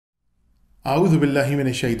أعوذ بالله من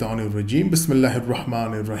الشيطان الرجيم بسم الله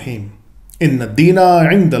الرحمن الرحيم إن الدين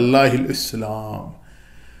عند الله الإسلام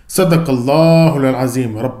صدق الله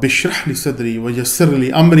العظيم رب اشرح لي صدري ويسر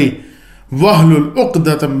لي أمري واحلل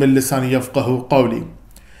عقدة من لساني يفقهوا قولي.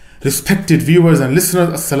 Respected viewers and listeners,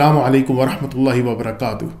 Assalamu alaikum wa rahmatullahi wa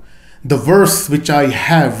barakatuh. The verse which I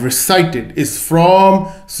have recited is from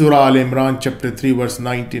Surah Al-Imran chapter 3 verse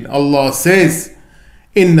 19. Allah says,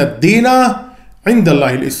 Inna dina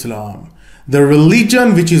indallahi al-Islam. The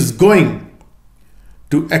religion which is going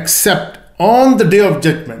to accept on the day of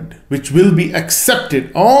judgment, which will be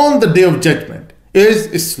accepted on the day of judgment, is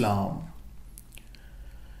Islam.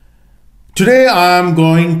 Today I am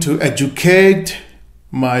going to educate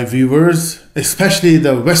my viewers, especially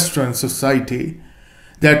the Western society,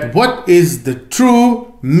 that what is the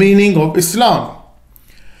true meaning of Islam.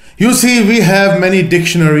 You see, we have many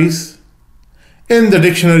dictionaries. In the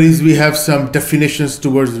dictionaries, we have some definitions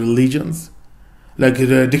towards religions, like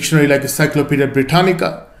a dictionary like Encyclopedia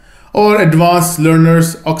Britannica or Advanced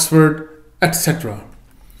Learners, Oxford, etc.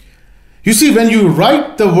 You see, when you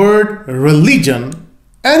write the word religion,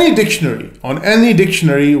 any dictionary, on any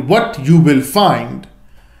dictionary, what you will find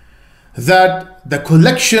that the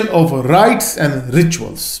collection of rites and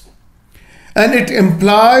rituals. And it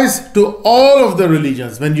implies to all of the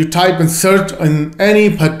religions when you type and search in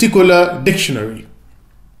any particular dictionary.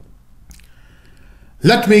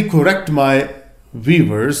 Let me correct my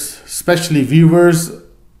viewers, especially viewers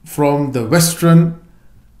from the Western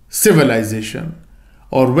civilization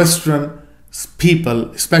or Western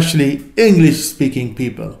people, especially English-speaking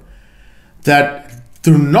people, that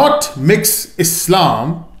do not mix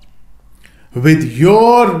Islam with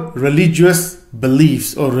your religious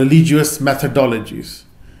beliefs or religious methodologies.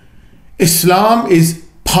 Islam is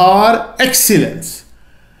par excellence.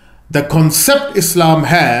 The concept Islam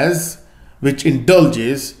has, which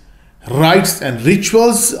indulges rites and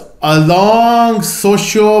rituals along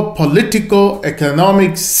socio-political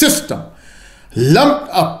economic system, lumped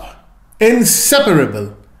up,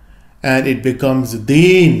 inseparable, and it becomes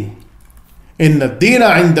deen. Inna dina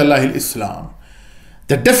indallahi al-Islam.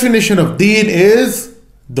 The definition of deen is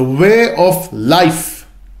the way of life,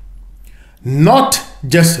 not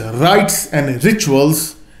just rites and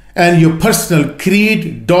rituals and your personal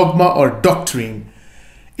creed, dogma, or doctrine.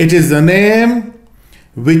 It is the name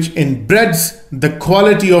which inbreds the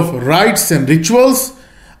quality of rites and rituals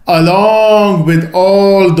along with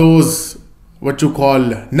all those what you call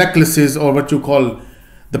necklaces or what you call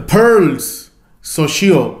the pearls,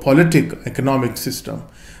 socio-political economic system,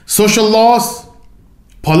 social laws,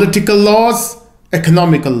 political laws,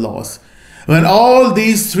 economical laws. When all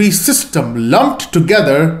these three systems lumped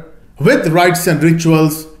together with rites and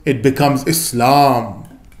rituals, it becomes Islam.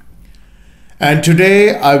 And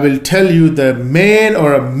today I will tell you the main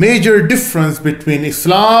or a major difference between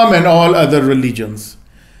Islam and all other religions.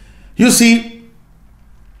 You see,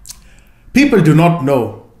 people do not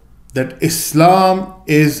know that Islam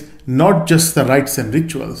is not just the rites and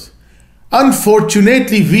rituals.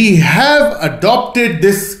 Unfortunately, we have adopted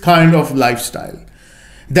this kind of lifestyle,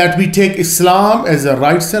 that we take Islam as a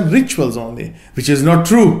rites and rituals only, which is not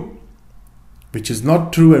true,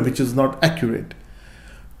 and which is not accurate.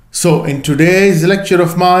 So in today's lecture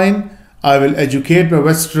of mine, I will educate my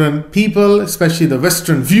Western people, especially the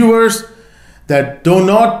Western viewers, that do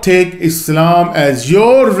not take Islam as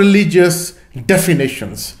your religious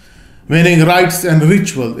definitions, meaning rites and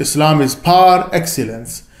ritual. Islam is par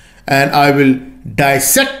excellence. And I will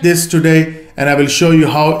dissect this today, and I will show you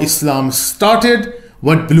how Islam started,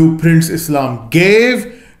 what blueprints Islam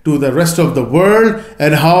gave to the rest of the world,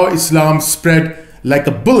 and how Islam spread like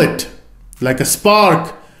a bullet, like a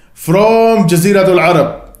spark, from Jaziratul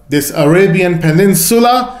Arab, this Arabian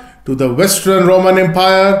Peninsula, to the Western Roman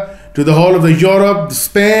Empire, to the whole of the Europe,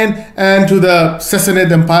 Spain, and to the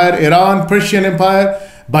Sassanid Empire, Iran, Persian Empire,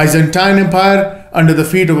 Byzantine Empire, under the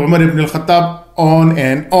feet of Umar ibn al-Khattab, on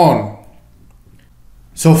and on.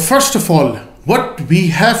 So first of all, what we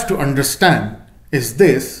have to understand is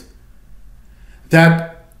this,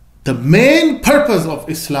 that the main purpose of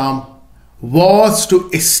Islam was to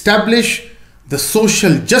establish the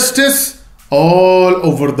social justice all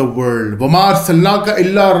over the world. وَمَا أَرْسَلْنَاكَ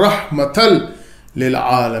إِلَّا رَحْمَةً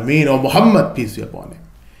لِلْعَالَمِينَ. O Muhammad, peace be upon him,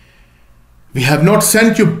 we have not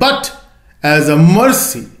sent you but as a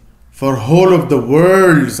mercy for whole of the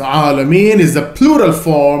worlds. Alameen is the plural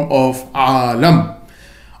form of alam.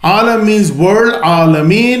 Alam means world,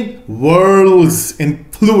 alameen, worlds in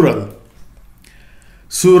plural.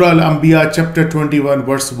 Surah Al-Anbiya chapter 21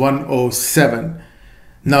 verse 107.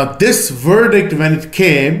 Now this verdict, when it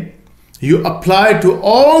came, you apply to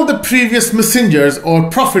all the previous messengers or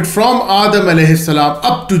prophet from Adam alayhi salam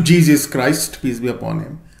up to Jesus Christ, peace be upon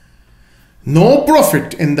him, no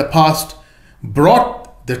prophet in the past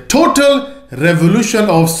brought the total revolution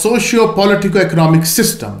of socio-political economic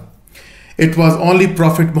system. It was only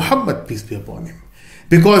Prophet Muhammad, peace be upon him,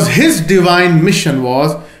 because his divine mission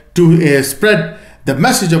was to spread the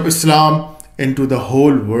message of Islam into the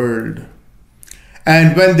whole world.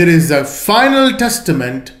 And when there is a final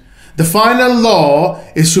testament, the final law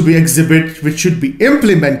is to be exhibited, which should be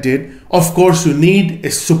implemented. Of course, you need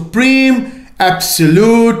a supreme,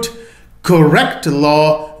 absolute, correct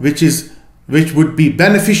law, which would be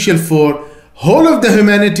beneficial for whole of the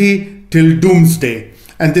humanity till doomsday.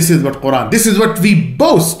 And this is what Quran, this is what we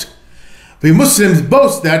boast. We Muslims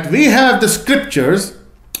boast that we have the scriptures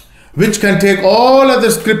which can take all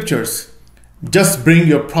other scriptures. Just bring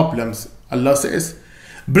your problems, Allah says.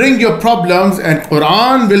 Bring your problems and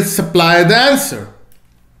Quran will supply the answer.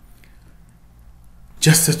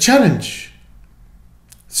 Just a challenge.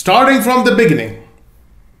 Starting from the beginning.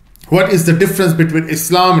 What is the difference between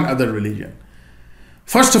Islam and other religion?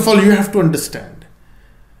 First of all, you have to understand.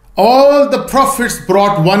 All the prophets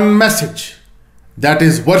brought one message. That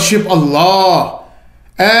is, worship Allah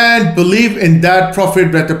and believe in that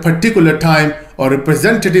prophet at a particular time, or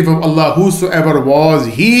representative of Allah, whosoever was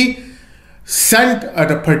he sent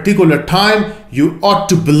at a particular time. You ought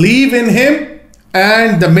to believe in him,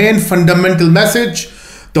 and the main fundamental message,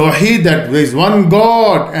 Tawheed, that there is one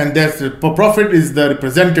God and that the prophet is the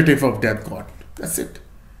representative of that God. That's it.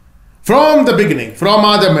 From the beginning, from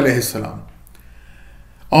Adam alayhi salam.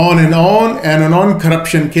 On and on,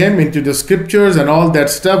 corruption came into the scriptures and all that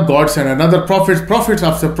stuff. God sent another prophets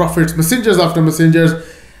after prophets, messengers after messengers.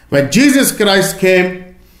 When Jesus Christ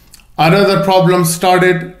came, another problem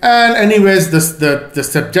started. And anyways, the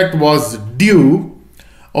subject was due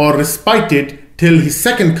or respited till his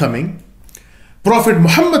second coming. Prophet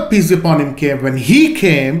Muhammad, peace be upon him, came. When he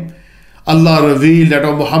came, Allah revealed that,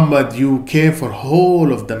 oh Muhammad, you came for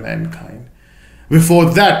whole of the mankind. Before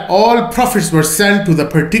that, all prophets were sent to the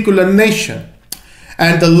particular nation,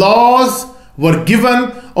 and the laws were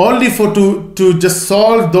given only to just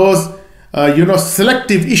solve those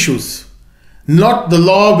selective issues, not the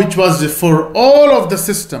law which was for all of the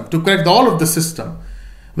system, to correct all of the system.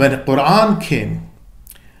 When the Quran came,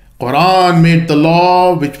 Quran made the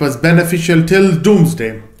law which was beneficial till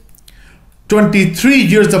doomsday. 23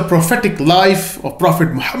 years of prophetic life of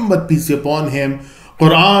Prophet Muhammad, peace be upon him,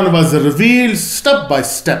 Quran was revealed step by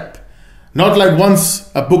step, not like once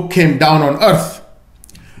a book came down on earth.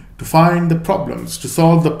 To find the problems, to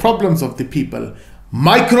solve the problems of the people,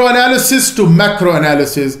 micro-analysis to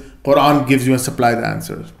macro-analysis, Quran gives you and supply the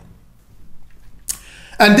answers.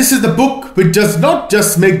 And this is the book which does not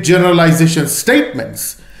just make generalization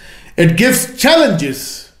statements. It gives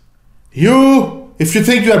challenges. If you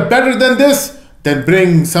think you are better than this, then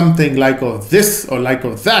bring something like of this or like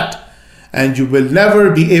of that, and you will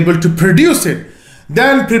never be able to produce it.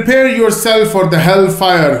 Then prepare yourself for the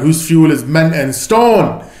hellfire, whose fuel is men and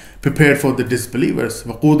stone, prepared for the disbelievers.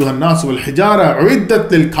 وَقُودُهَا النَّاسُ وَالْحِجَارَةُ عُدَّتْ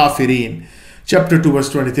لِلْكَافِرِينَ. Chapter 2 verse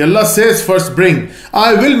 23. Allah says, first bring.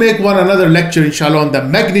 I will make one another lecture, inshaAllah, on the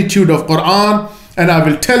magnitude of Quran, and I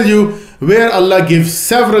will tell you where Allah gives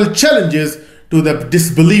several challenges to the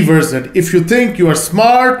disbelievers, that if you think you are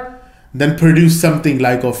smart, then produce something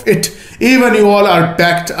like of it. Even you all are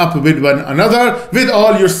backed up with one another, with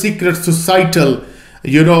all your secret societal,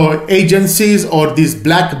 agencies or this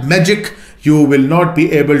black magic, you will not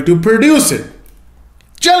be able to produce it.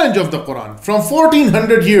 Challenge of the Quran. From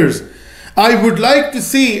 1400 years, I would like to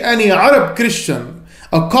see any Arab Christian,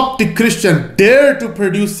 a Coptic Christian, dare to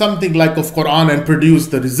produce something like of Quran and produce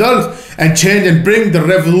the results and change and bring the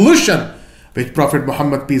revolution which Prophet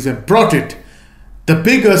Muhammad, peace be upon him, brought it. The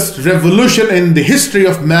biggest revolution in the history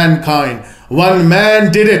of mankind. One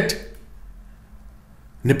man did it.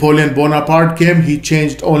 Napoleon Bonaparte came, he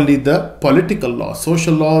changed only the political laws.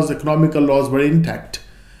 Social laws, economical laws were intact.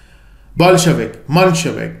 Bolshevik,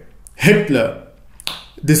 Menshevik, Hitler,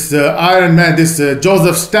 this Iron Man, this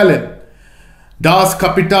Joseph Stalin, Das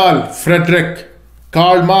Kapital, Frederick,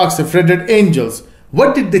 Karl Marx, and Friedrich Engels.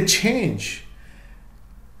 What did they change?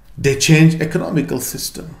 They changed economical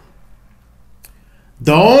system.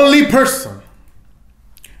 The only person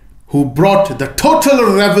who brought the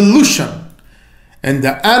total revolution in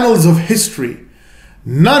the annals of history,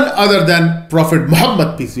 none other than Prophet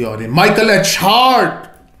Muhammad, peace be upon him. Michael H. Hart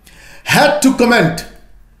had to comment.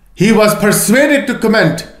 He was persuaded to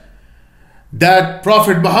comment that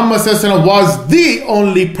Prophet Muhammad was the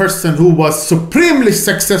only person who was supremely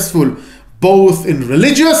successful both in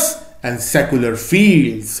religious and secular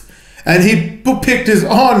fields. And he picked his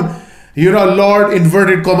own, Lord,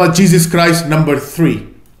 inverted comma, Jesus Christ, number 3.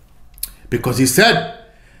 Because he said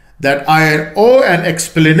that I owe an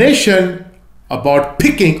explanation about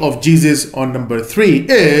picking of Jesus on number 3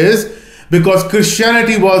 is because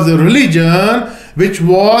Christianity was a religion which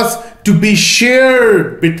was to be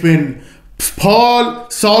shared between Paul,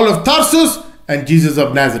 Saul of Tarsus, and Jesus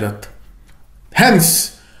of Nazareth.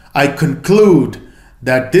 Hence, I conclude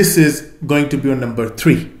that this is going to be on number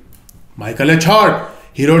 3. Michael H. Hart,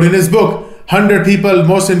 he wrote in his book, 100 people,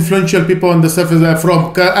 most influential people on the surface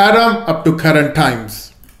from Adam up to current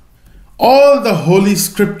times. All the holy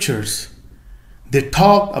scriptures, they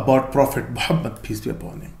talk about Prophet Muhammad, peace be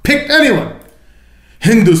upon him. Pick anyone.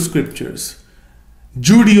 Hindu scriptures,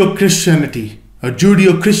 Judeo-Christianity, or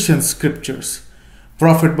Judeo-Christian scriptures.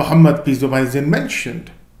 Prophet Muhammad, peace be upon him, is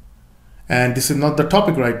mentioned. And this is not the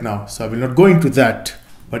topic right now, so I will not go into that.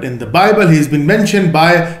 But in the Bible, he has been mentioned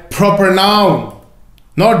by proper noun,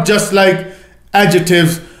 not just like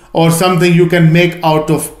adjectives or something you can make out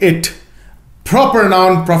of it. Proper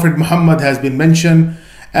noun, Prophet Muhammad has been mentioned.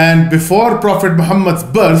 And before Prophet Muhammad's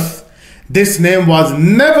birth, this name was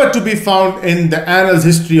never to be found in the annals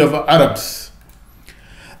history of Arabs.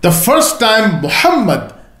 The first time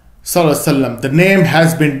Muhammad Sallallahu, the name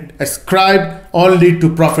has been ascribed only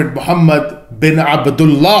to Prophet Muhammad bin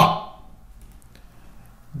Abdullah.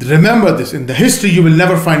 Remember this, in the history you will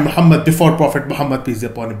never find Muhammad before Prophet Muhammad, peace be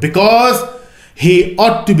upon him, because he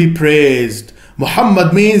ought to be praised.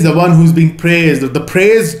 Muhammad means the one who's being praised, or the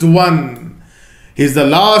praised one. He's the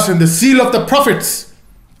last and the seal of the prophets.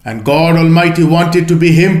 And God Almighty wanted to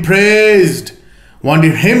be him praised,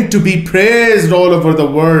 wanted him to be praised all over the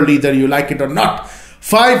world, either you like it or not.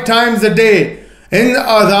 5 times a day, in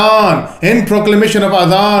Adhan, in proclamation of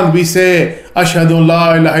Adhan, we say, Ashhadu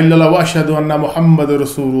la ilaha illallah wa ashhadu anna Muhammadur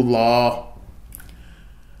Rasulullah.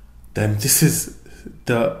 Then this is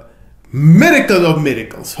the miracle of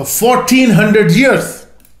miracles. For 1400 years,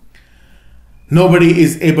 nobody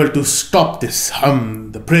is able to stop this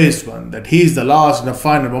the praised one, that he is the last and the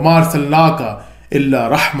final. وَمَا أَرْسَلْنَاكَ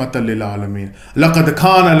إِلَّا رَحْمَةً لِلْعَالَمِينَ لَقَدْ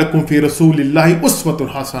كَانَ لَكُمْ فِي رَسُولِ اللَّهِ أُسْوَةٌ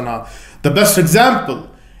حَسَنَةٌ. The best example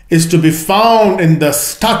is to be found in the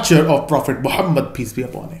stature of Prophet Muhammad, peace be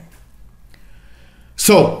upon him.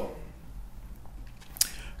 So,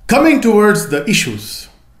 coming towards the issues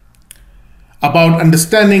about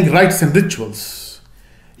understanding rites and rituals,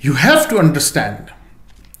 you have to understand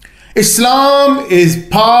Islam is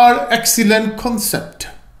par excellent concept.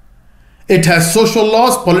 It has social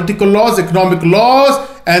laws, political laws, economic laws,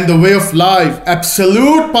 and the way of life.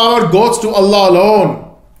 Absolute power goes to Allah alone.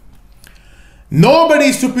 Nobody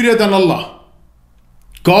is superior than Allah.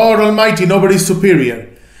 God Almighty, nobody is superior.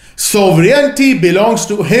 Sovereignty belongs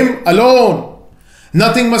to Him alone.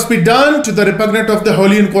 Nothing must be done to the repugnant of the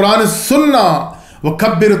Holy in Quran and Sunnah.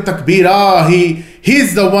 وَكَبِّرُ التَّكْبِيرًا. He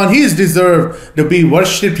is the one, He is deserved to be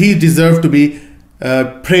worshipped, He is deserved to be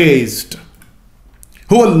praised.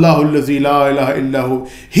 هو الله الذي لا إله إلا هو.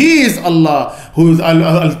 He is Allah, who is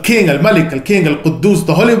Al-King, Al-Malik, Al-King, Al-Quddus,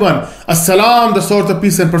 the Holy One, As-Salam, the source of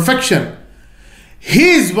peace and perfection.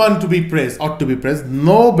 He is one to be praised, ought to be praised.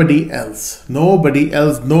 Nobody else,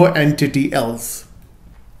 no entity else.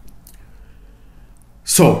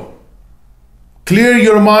 So, clear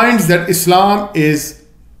your minds that Islam is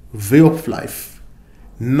way of life,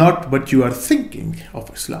 not what you are thinking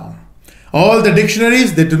of Islam. All the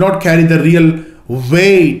dictionaries, they do not carry the real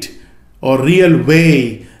weight or real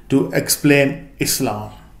way to explain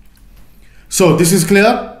Islam. So this is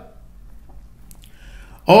clear.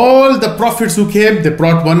 All the prophets who came, they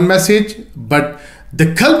brought one message, but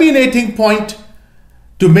the culminating point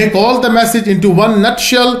to make all the message into one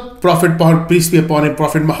nutshell, Prophet, peace be upon him,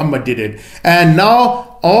 Prophet Muhammad did it. And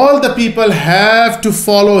now all the people have to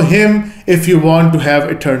follow him if you want to have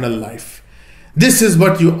eternal life. This is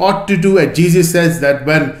what you ought to do. And Jesus says that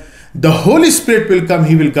when the Holy Spirit will come,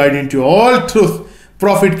 He will guide into all truth.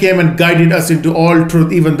 Prophet came and guided us into all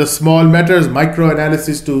truth, even the small matters,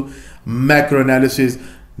 micro-analysis to macro-analysis.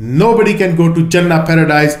 Nobody can go to Jannah,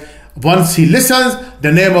 paradise, once he listens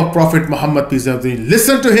the name of Prophet Muhammad, peace be upon him.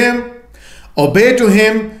 Listen to him, obey to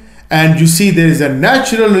him, and you see there is a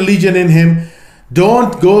natural religion in him.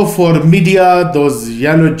 Don't go for media, those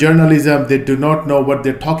yellow journalism. They do not know what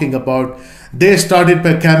they're talking about. They started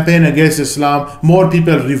a campaign against Islam. More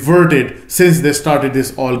people reverted since they started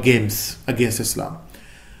this all games against Islam.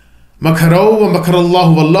 Makarau wa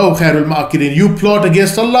makarallahu wallahu khairul makirin. You plot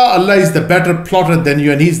against Allah, Allah is the better plotter than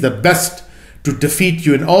you, and He's the best to defeat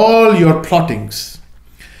you in all your plottings.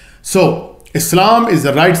 So Islam is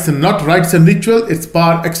the rites and not rites and ritual. It's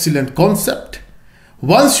par excellent concept.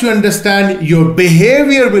 Once you understand, your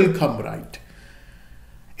behavior will come right.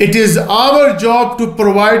 It is our job to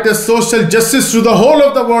provide a social justice to the whole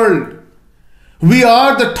of the world. We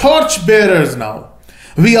are the torch bearers now.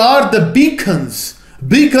 We are the beacons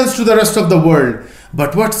to the rest of the world.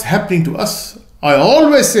 But what's happening to us? I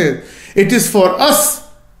always say it is for us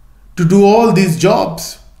to do all these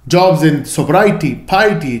jobs in sobriety,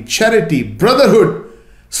 piety, charity, brotherhood,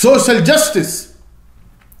 social justice.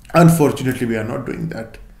 Unfortunately, we are not doing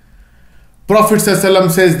that. Prophet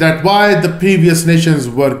ﷺ says that why the previous nations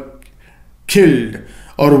were killed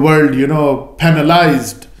or were,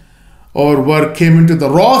 penalized or came into the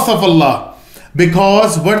wrath of Allah,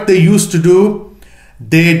 because what they used to do,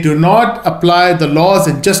 they do not apply the laws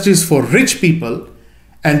and justice for rich people,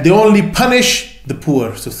 and they only punish the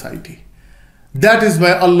poor society. That is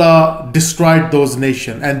why Allah destroyed those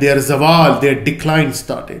nations and their zawal, their decline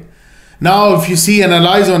started. Now if you see,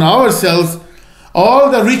 analyze on ourselves,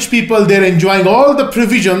 all the rich people, they're enjoying all the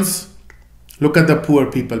provisions. Look at the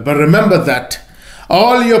poor people. But remember that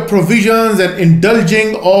all your provisions and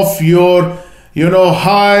indulging of your,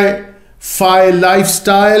 hi-fi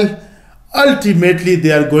lifestyle, ultimately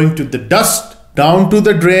they are going to the dust, down to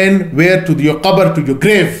the drain, where? To your qabr, to your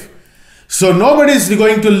grave. So nobody is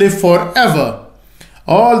going to live forever.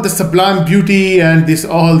 All the sublime beauty and this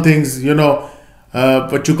all things,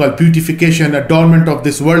 what you call beautification, adornment of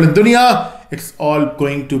this world in dunya, it's all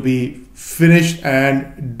going to be finished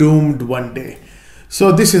and doomed one day.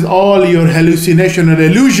 So this is all your hallucination and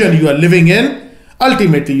illusion you are living in.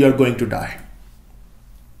 Ultimately, you are going to die.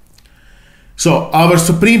 So our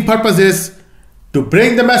supreme purpose is to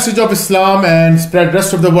bring the message of Islam and spread the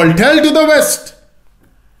rest of the world. Tell to the West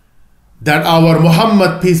that our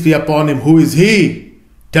Muhammad, peace be upon him, who is he?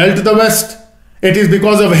 Tell to the West, it is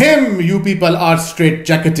because of him you people are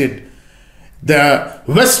straight-jacketed. The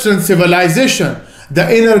Western civilization,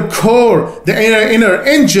 the inner core, the inner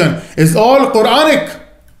engine is all Qur'anic.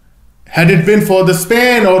 Had it been for the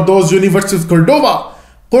Spain or those universities, Cordova,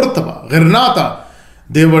 Cordoba, Granada,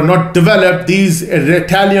 they were not developed. These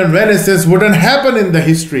Italian Renaissance wouldn't happen in the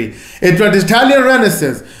history. It was Italian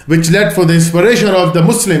Renaissance which led for the inspiration of the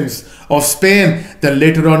Muslims of Spain. Then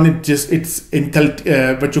later on,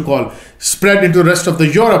 spread into the rest of the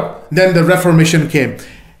Europe. Then the Reformation came.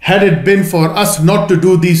 Had it been for us not to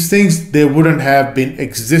do these things, they wouldn't have been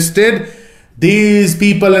existed. These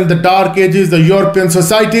people in the Dark Ages, the European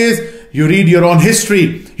societies, you read your own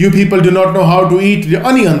history. You people do not know how to eat the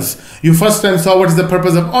onions. You first time saw what is the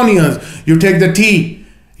purpose of onions. You take the tea,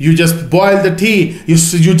 you just boil the tea, you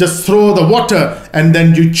just throw the water and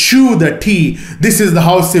then you chew the tea. This is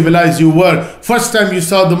how civilized you were. First time you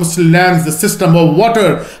saw the Muslim lands, the system of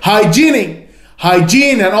water, hygiene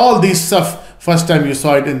and all these stuff. First time you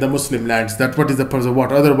saw it in the Muslim lands. That what is the purpose of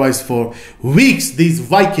water. Otherwise for weeks, these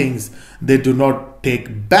Vikings, they do not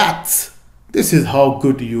take baths. This is how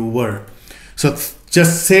good you were. So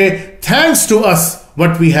just say thanks to us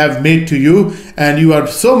what we have made to you, and you are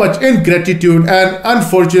so much in gratitude. And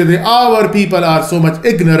unfortunately our people are so much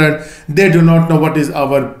ignorant, they do not know what is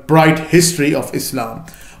our bright history of Islam.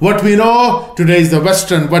 What we know today is the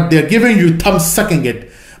Western, what they are giving you, thumb sucking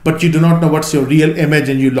it, but you do not know what's your real image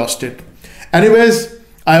and you lost it. Anyways,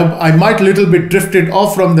 I might a little bit drifted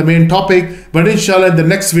off from the main topic, but inshallah in the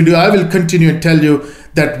next video I will continue and tell you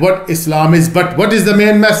that what Islam is. But what is the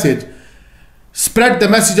main message? Spread the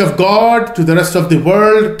message of God to the rest of the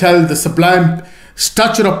world. Tell the sublime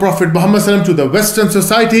stature of Prophet Muhammad to the Western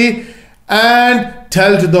society, and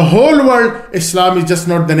tell to the whole world Islam is just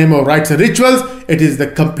not the name of rites and rituals. It is the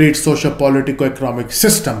complete socio-political economic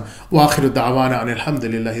system. Wa akhiru da'wana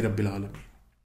alhamdulillahi rabbil alamin.